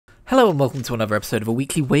Hello and welcome to another episode of a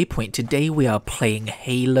weekly Waypoint. Today we are playing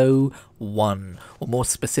Halo 1, or more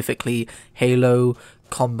specifically Halo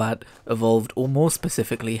Combat Evolved, or more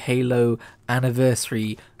specifically Halo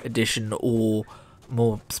Anniversary Edition, or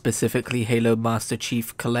more specifically Halo Master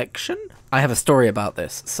Chief Collection. I have a story about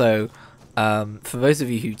this, so for those of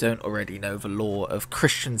you who don't already know the lore of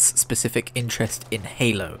Christian's specific interest in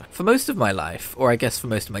Halo, for most of my life, or I guess for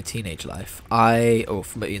most of my teenage life, or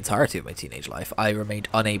for the entirety of my teenage life, I remained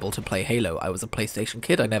unable to play Halo. I was a PlayStation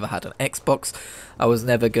kid, I never had an Xbox, I was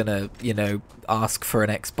never gonna, ask for an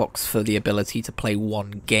Xbox for the ability to play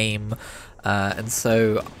one game, and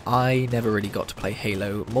so I never really got to play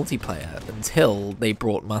Halo multiplayer until they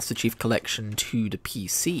brought Master Chief Collection to the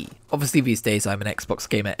PC. Obviously these days I'm an Xbox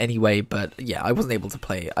gamer anyway, but yeah, I wasn't able to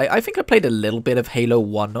play. I think I played a little bit of Halo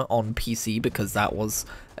 1 on PC because that was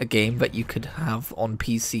a game that you could have on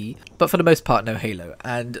PC, but for the most part no Halo.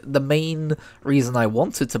 And the main reason I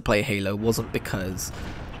wanted to play Halo wasn't because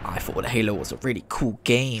I thought Halo was a really cool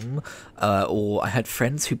game, or I had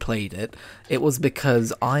friends who played it. It was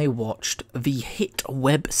because I watched the hit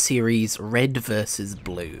web series Red vs.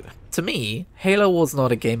 Blue. To me, Halo was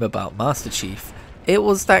not a game about Master Chief. It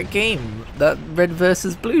was that game that Red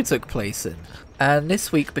vs. Blue took place in. And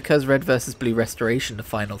this week, because Red vs. Blue Restoration, the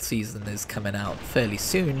final season, is coming out fairly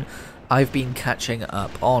soon, I've been catching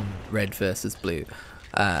up on Red vs. Blue.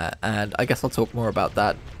 And I guess I'll talk more about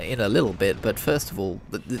that in a little bit, but first of all,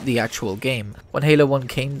 the actual game. When Halo 1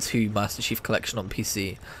 came to Master Chief Collection on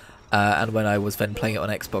PC, and when I was then playing it on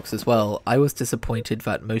Xbox as well, I was disappointed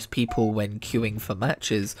that most people, when queuing for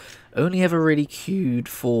matches, only ever really queued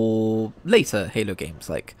for later Halo games,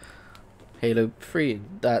 like Halo 3.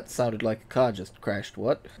 That sounded like a car just crashed,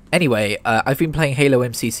 what? Anyway, I've been playing Halo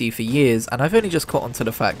MCC for years, and I've only just caught on to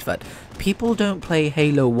the fact that people don't play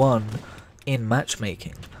Halo 1 in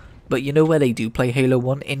matchmaking. But you know where they do play Halo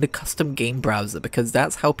 1? In the custom game browser, because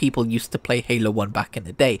that's how people used to play Halo 1 back in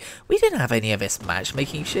the day. We didn't have any of this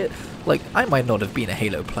matchmaking shit. Like, I might not have been a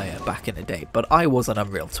Halo player back in the day, but I was an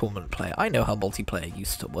Unreal Tournament player. I know how multiplayer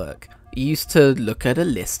used to work. You used to look at a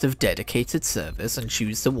list of dedicated servers and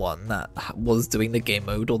choose the one that was doing the game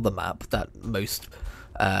mode or the map that most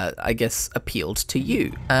I guess appealed to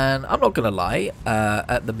you. And I'm not gonna lie,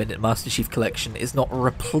 at the minute Master Chief Collection is not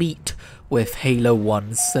replete with Halo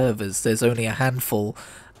 1 servers. There's only a handful,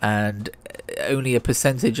 and only a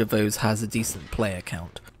percentage of those has a decent player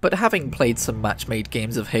count. But having played some match-made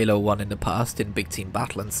games of Halo 1 in the past, in big team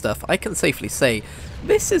battle and stuff, I can safely say,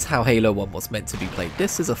 this is how Halo 1 was meant to be played.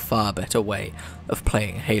 This is a far better way of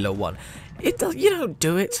playing Halo 1. You don't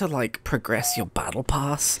do it to, like, progress your battle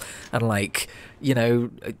pass, and, like,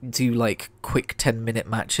 do, like, quick 10-minute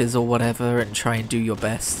matches or whatever, and try and do your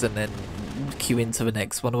best, and then queue into the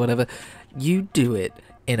next one or whatever. You do it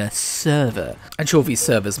in a server. And sure, these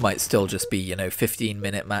servers might still just be,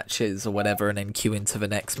 15-minute matches or whatever, and then queue into the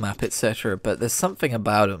next map, etc. But there's something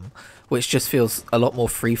about them which just feels a lot more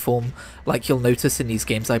freeform. Like, you'll notice in these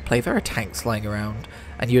games I play, there are tanks lying around,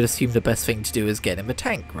 and you'd assume the best thing to do is get in the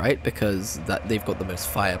tank, right? Because they've got the most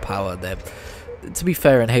firepower. To be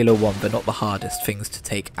fair, in Halo 1, they're not the hardest things to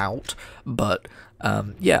take out, but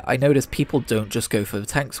yeah, I notice people don't just go for the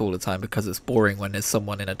tanks all the time because it's boring when there's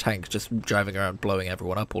someone in a tank just driving around blowing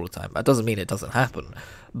everyone up all the time. That doesn't mean it doesn't happen,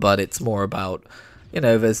 but it's more about,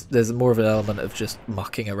 there's more of an element of just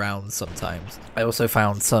mucking around sometimes. I also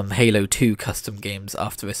found some Halo 2 custom games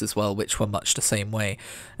after this as well, which were much the same way,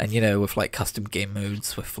 and with like custom game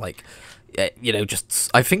modes with like,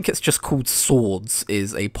 I think it's just called Swords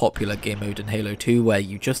is a popular game mode in Halo 2 where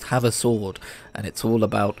you just have a sword and it's all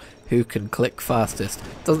about who can click fastest.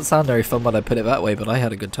 Doesn't sound very fun when I put it that way, but I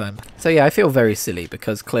had a good time. So yeah, I feel very silly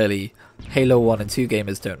because clearly Halo 1 and 2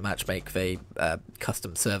 gamers don't matchmake, they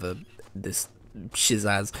custom server this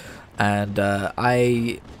shizazz, and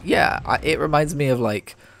it reminds me of,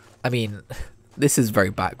 like, I mean, this is very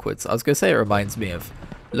backwards. I was going to say it reminds me of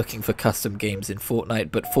looking for custom games in Fortnite,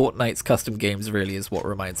 but Fortnite's custom games really is what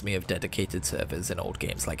reminds me of dedicated servers in old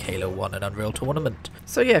games like Halo 1 and Unreal Tournament.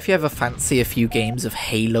 So yeah, if you ever fancy a few games of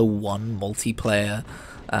Halo 1 multiplayer,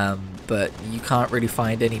 but you can't really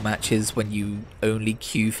find any matches when you only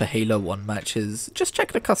queue for Halo 1 matches, just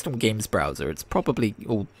check the custom games browser. It's probably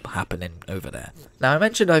all happening over there. Now, I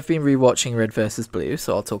mentioned I've been rewatching Red vs. Blue,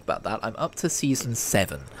 so I'll talk about that. I'm up to Season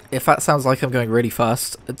 7. If that sounds like I'm going really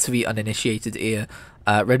fast to the uninitiated ear,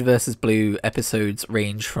 Red vs. Blue episodes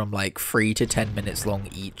range from like 3 to 10 minutes long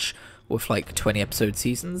each, with like 20 episode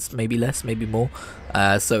seasons, maybe less, maybe more.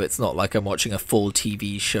 So it's not like I'm watching a full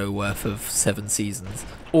TV show worth of 7 seasons.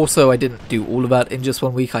 Also, I didn't do all of that in just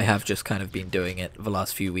 1 week. I have just kind of been doing it the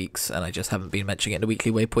last few weeks, and I just haven't been mentioning it in the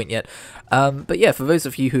weekly Waypoint yet. But yeah, for those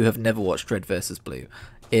of you who have never watched Red vs. Blue,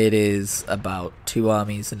 it is about two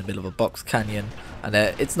armies in the middle of a box canyon, and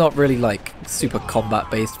it's not really like super combat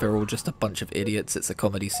based. They're all just a bunch of idiots. It's a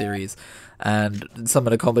comedy series, and some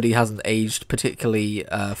of the comedy hasn't aged particularly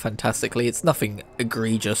fantastically. It's nothing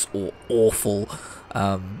egregious or awful,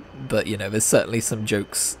 but you know, there's certainly some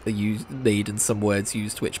jokes made and some words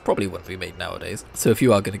used which probably wouldn't be made nowadays. So if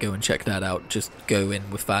you are going to go and check that out, just go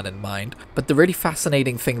in with that in mind. But the really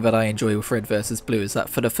fascinating thing that I enjoy with Red vs. Blue is that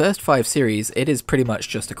for the first 5 series, it is pretty much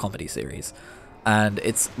just a comedy series. And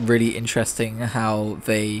it's really interesting how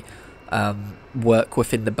they work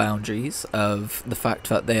within the boundaries of the fact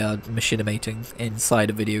that they are machinimating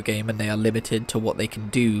inside a video game and they are limited to what they can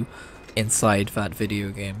do inside that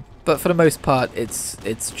video game. But for the most part, it's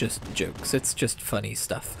just jokes. It's just funny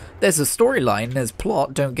stuff. There's a storyline, there's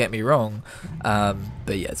plot, don't get me wrong. But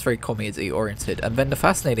yeah, it's very comedy oriented. And then the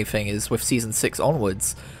fascinating thing is with season 6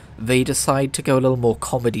 onwards, they decide to go a little more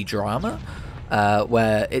comedy drama,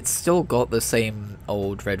 where it's still got the same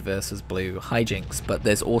old Red vs. Blue hijinks, but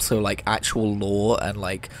there's also like actual lore and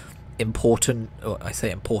like important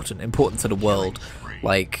to the world,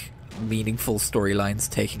 like meaningful storylines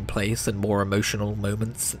taking place and more emotional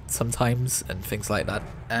moments sometimes and things like that.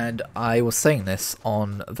 And I was saying this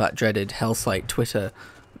on that dreaded hell site Twitter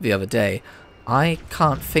the other day, I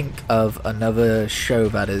can't think of another show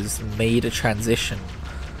that has made a transition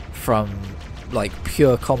from like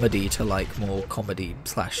pure comedy to like more comedy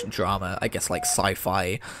slash drama, I guess, like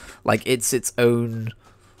sci-fi. Like it's its own,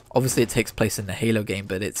 obviously it takes place in the Halo game,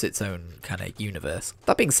 but it's its own kind of universe.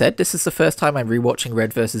 That being said, this is the first time I'm rewatching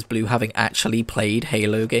Red vs. Blue having actually played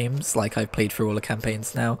Halo games. Like I've played through all the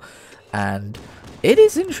campaigns now, and it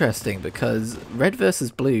is interesting because Red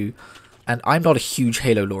vs. Blue, and I'm not a huge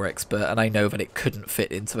Halo lore expert, and I know that it couldn't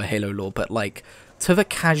fit into the Halo lore, but like to the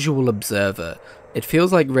casual observer, it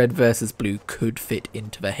feels like Red vs. Blue could fit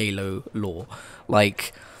into the Halo lore.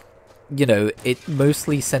 Like, you know, it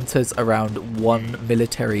mostly centers around one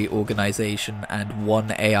military organization and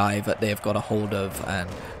one AI that they've got a hold of, and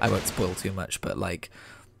I won't spoil too much, but like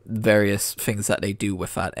various things that they do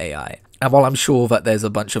with that AI. And while I'm sure that there's a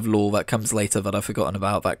bunch of lore that comes later that I've forgotten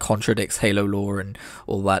about that contradicts Halo lore and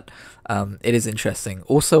all that, it is interesting.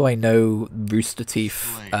 Also, I know Rooster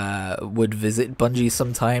Teeth would visit Bungie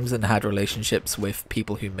sometimes and had relationships with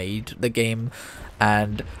people who made the game,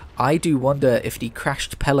 and I do wonder if the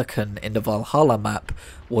crashed pelican in the Valhalla map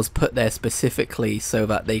was put there specifically so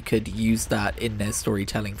that they could use that in their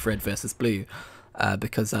storytelling for Red vs. Blue.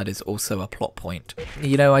 Because that is also a plot point.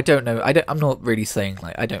 You know, I don't know. I'm not really saying,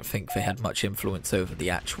 like, I don't think they had much influence over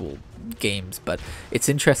the actual games, but it's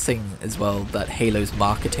interesting as well that Halo's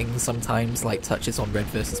marketing sometimes, like, touches on Red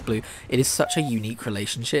vs. Blue. It is such a unique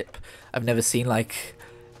relationship. I've never seen, like,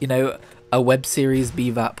 you know, a web series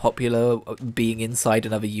be that popular, being inside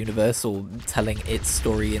another universe or telling its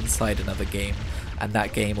story inside another game, and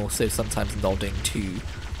that game also sometimes nodding to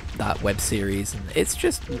that web series, and it's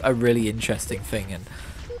just a really interesting thing. And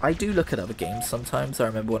I do look at other games sometimes. I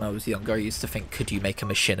remember when I was younger I used to think, could you make a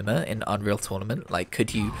machinima in Unreal Tournament? Like,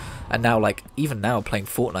 could you? And now, like, even now playing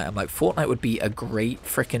Fortnite, I'm like, Fortnite would be a great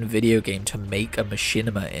freaking video game to make a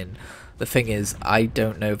machinima in. The thing is, I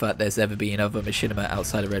don't know that there's ever been another machinima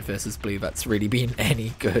outside of Red vs. Blue that's really been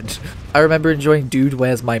any good. I remember enjoying Dude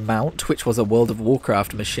Where's My Mount, which was a World of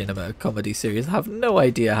Warcraft machinima comedy series. I have no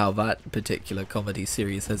idea how that particular comedy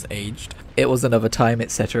series has aged. It was another time,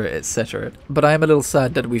 etc, etc. But I am a little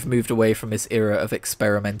sad that we've moved away from this era of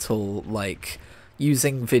experimental, like,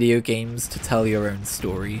 using video games to tell your own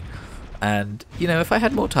story. And, you know, if I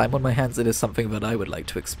had more time on my hands, it is something that I would like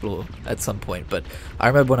to explore at some point. But I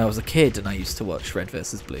remember when I was a kid and I used to watch Red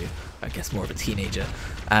vs. Blue, I guess more of a teenager,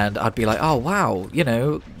 and I'd be like, oh wow, you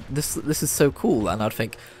know, this is so cool. And I'd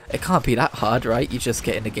think, it can't be that hard, right? You just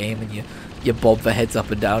get in the game and you bob the heads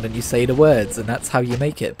up and down and you say the words, and that's how you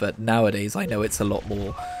make it. But nowadays I know it's a lot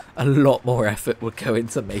more effort would go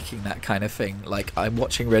into making that kind of thing. Like, I'm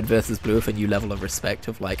watching Red vs. Blue with a new level of respect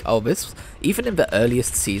of like, oh, this, even in the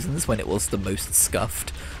earliest seasons when it was the most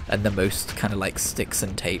scuffed and the most kind of like sticks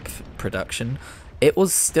and tape production, it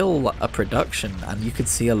was still a production, and you could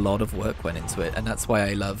see a lot of work went into it. And that's why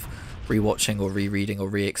I love rewatching or rereading or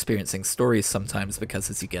re-experiencing stories sometimes, because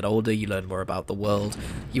as you get older you learn more about the world,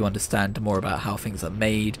 you understand more about how things are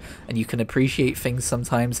made, and you can appreciate things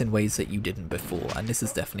sometimes in ways that you didn't before. And this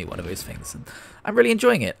is definitely one of those things, and I'm really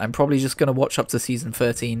enjoying it. I'm probably just going to watch up to season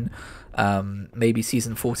 13 Maybe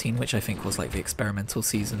season 14, which I think was like the experimental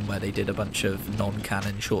season where they did a bunch of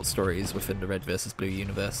non-canon short stories within the Red vs. Blue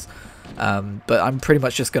universe. But I'm pretty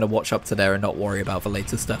much just going to watch up to there and not worry about the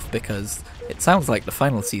later stuff, because it sounds like the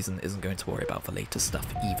final season isn't going to worry about the later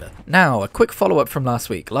stuff either. Now, a quick follow-up from last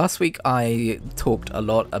week. Last week I talked a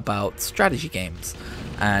lot about strategy games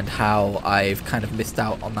and how I've kind of missed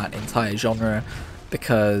out on that entire genre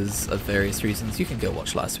because of various reasons. You can go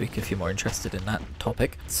watch last week if you're more interested in that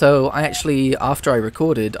topic. So I actually, after I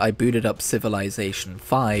recorded, I booted up Civilization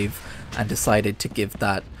 5 and decided to give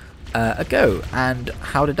that a go. And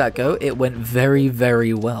how did that go? It went very,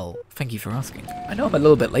 very well. Thank you for asking. I know I'm a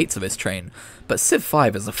little bit late to this train, but Civ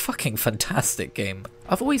 5 is a fucking fantastic game.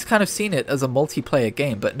 I've always kind of seen it as a multiplayer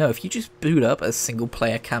game, but no, if you just boot up a single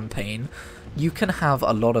player campaign, you can have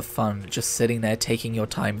a lot of fun just sitting there taking your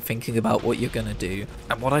time thinking about what you're gonna do.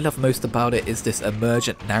 And what I love most about it is this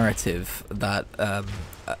emergent narrative that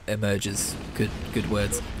emerges, good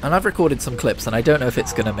words. And I've recorded some clips, and I don't know if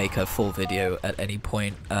it's gonna make a full video at any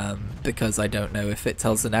point, because I don't know if it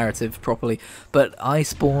tells the narrative properly, but I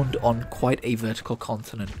spawned on quite a vertical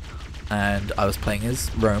continent. And I was playing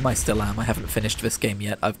as Rome. I still am. I haven't finished this game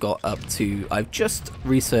yet. I've just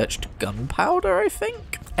researched gunpowder, I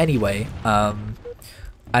think. Anyway,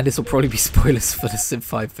 and this will probably be spoilers for the Civ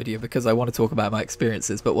 5 video because I want to talk about my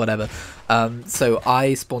experiences, but whatever. So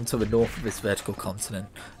I spawned to the north of this vertical continent,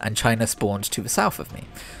 and China spawned to the south of me.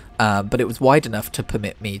 But it was wide enough to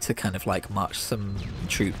permit me to kind of like march some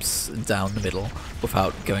troops down the middle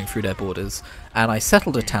without going through their borders. And I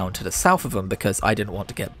settled a town to the south of them because I didn't want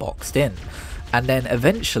to get boxed in. And then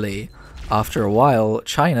eventually, after a while,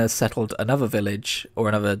 China settled another village or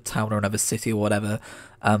another town or another city or whatever,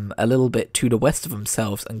 a little bit to the west of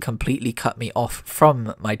themselves, and completely cut me off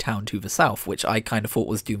from my town to the south, which I kind of thought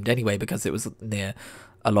was doomed anyway because it was near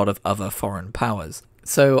a lot of other foreign powers.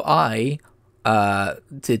 So I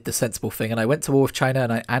did the sensible thing, and I went to war with China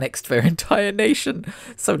and I annexed their entire nation.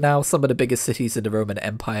 So now some of the biggest cities in the Roman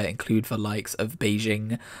Empire include the likes of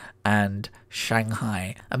Beijing and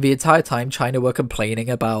Shanghai. And the entire time China were complaining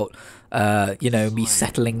about me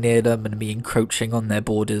settling near them and me encroaching on their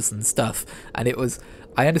borders and stuff. And it was,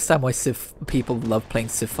 I understand why Civ people love playing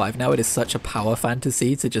Civ 5 now. It is such a power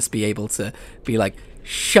fantasy to just be able to be like,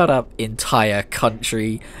 shut up entire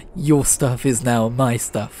country, your stuff is now my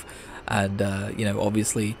stuff. And,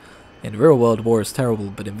 obviously, in the real world, war is terrible,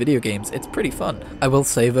 but in video games, it's pretty fun. I will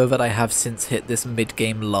say, though, that I have since hit this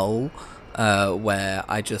mid-game lull, where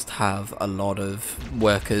I just have a lot of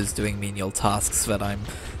workers doing menial tasks that I'm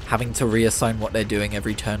having to reassign what they're doing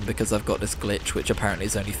every turn because I've got this glitch, which apparently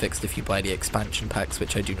is only fixed if you buy the expansion packs,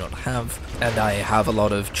 which I do not have. And I have a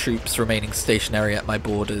lot of troops remaining stationary at my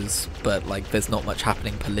borders, but, there's not much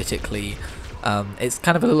happening politically. It's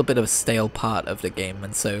kind of a little bit of a stale part of the game,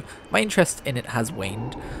 and so my interest in it has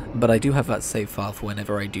waned, but I do have that save file for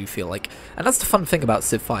whenever I do feel like, and that's the fun thing about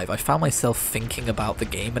Civ 5, I found myself thinking about the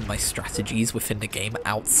game and my strategies within the game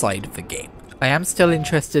outside of the game. I am still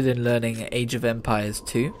interested in learning Age of Empires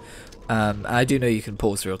 2. I do know you can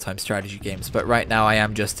pause real-time strategy games, but right now I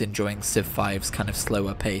am just enjoying Civ 5's kind of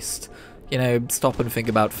slower paced, stop and think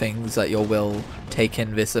about things at your will, take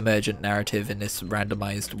in this emergent narrative in this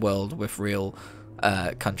randomized world with real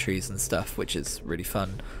countries and stuff, which is really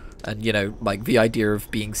fun. And, the idea of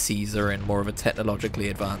being Caesar in more of a technologically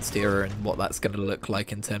advanced era and what that's going to look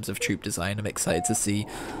like in terms of troop design, I'm excited to see.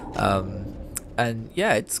 And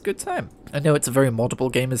yeah, it's a good time. I know it's a very moddable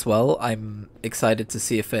game as well. I'm excited to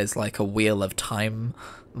see if there's a Wheel of Time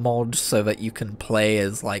mod so that you can play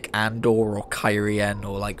as Andor or Kyrien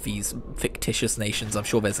or these fictitious nations. I'm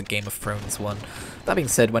sure there's a Game of Thrones one. That being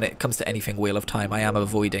said, when it comes to anything Wheel of Time, I am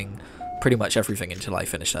avoiding pretty much everything until I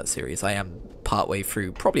finish that series. I am partway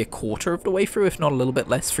through, probably a quarter of the way through, if not a little bit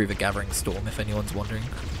less, through the Gathering Storm, if anyone's wondering.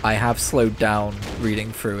 I have slowed down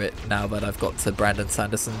reading through it now that I've got to Brandon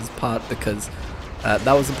Sanderson's part, because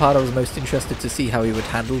that was the part I was most interested to see how he would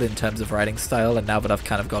handle in terms of writing style, and now that I've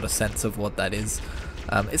kind of got a sense of what that is,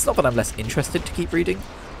 it's not that I'm less interested to keep reading,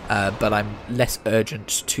 but I'm less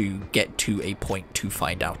urgent to get to a point to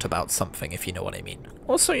find out about something, if you know what I mean.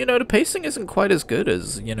 Also, the pacing isn't quite as good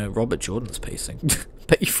as, Robert Jordan's pacing.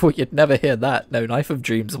 Bet you thought you'd never hear that. No, Knife of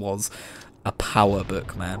Dreams was a power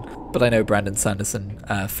book, man. But I know Brandon Sanderson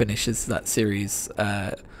finishes that series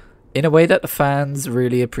in a way that the fans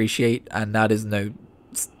really appreciate, and that is no,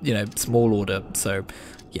 small order, so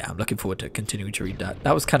yeah, I'm looking forward to continuing to read that.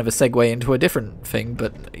 That was kind of a segue into a different thing,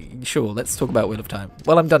 but sure, let's talk about Wheel of Time.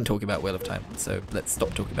 Well, I'm done talking about Wheel of Time, so let's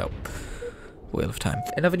stop talking about Wheel of Time.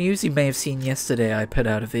 In other news, you may have seen yesterday I put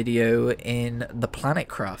out a video in the Planet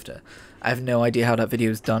Crafter. I have no idea how that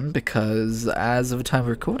video is done because as of the time of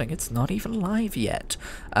recording, it's not even live yet.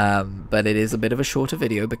 But it is a bit of a shorter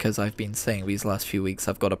video because I've been saying these last few weeks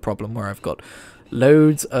I've got a problem where I've got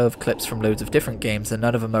loads of clips from loads of different games and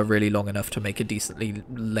none of them are really long enough to make a decently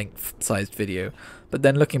length-sized video. But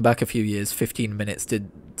then looking back a few years, 15 minutes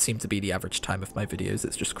did seem to be the average time of my videos.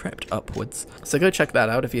 It's just crept upwards. So go check that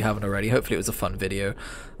out if you haven't already. Hopefully it was a fun video.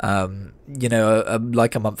 You know,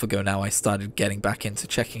 like a month ago now I started getting back into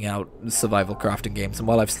checking out survival crafting games, and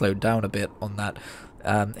while I've slowed down a bit on that,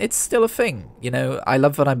 it's still a thing. You know, I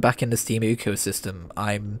love that I'm back in the Steam ecosystem.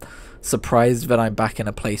 I'm surprised that I'm back in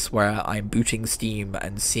a place where I'm booting Steam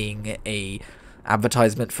and seeing a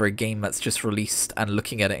advertisement for a game that's just released and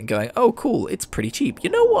looking at it and going, oh cool, it's pretty cheap. You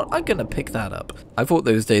know what, I'm gonna pick that up. I thought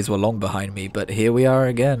those days were long behind me, but here we are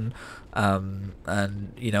again.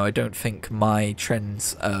 And you know, I don't think my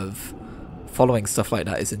trends of following stuff like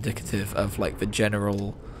that is indicative of like the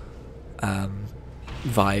general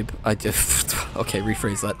vibe. I just okay,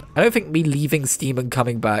 rephrase that. I don't think me leaving Steam and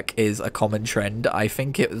coming back is a common trend. I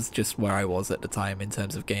think it was just where I was at the time in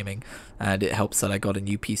terms of gaming, and it helps that I got a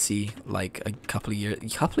new PC like a couple of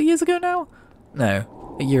years ago now?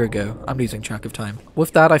 No, a year ago. I'm losing track of time.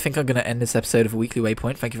 With that, I think I'm going to end this episode of Weekly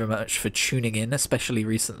Waypoint. Thank you very much for tuning in, especially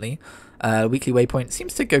recently. Weekly Waypoint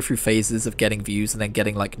seems to go through phases of getting views and then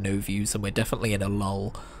getting like no views, and we're definitely in a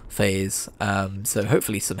lull phase. So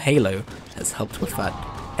hopefully some Halo has helped with that.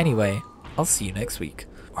 Anyway, I'll see you next week.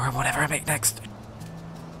 Or whatever I make next.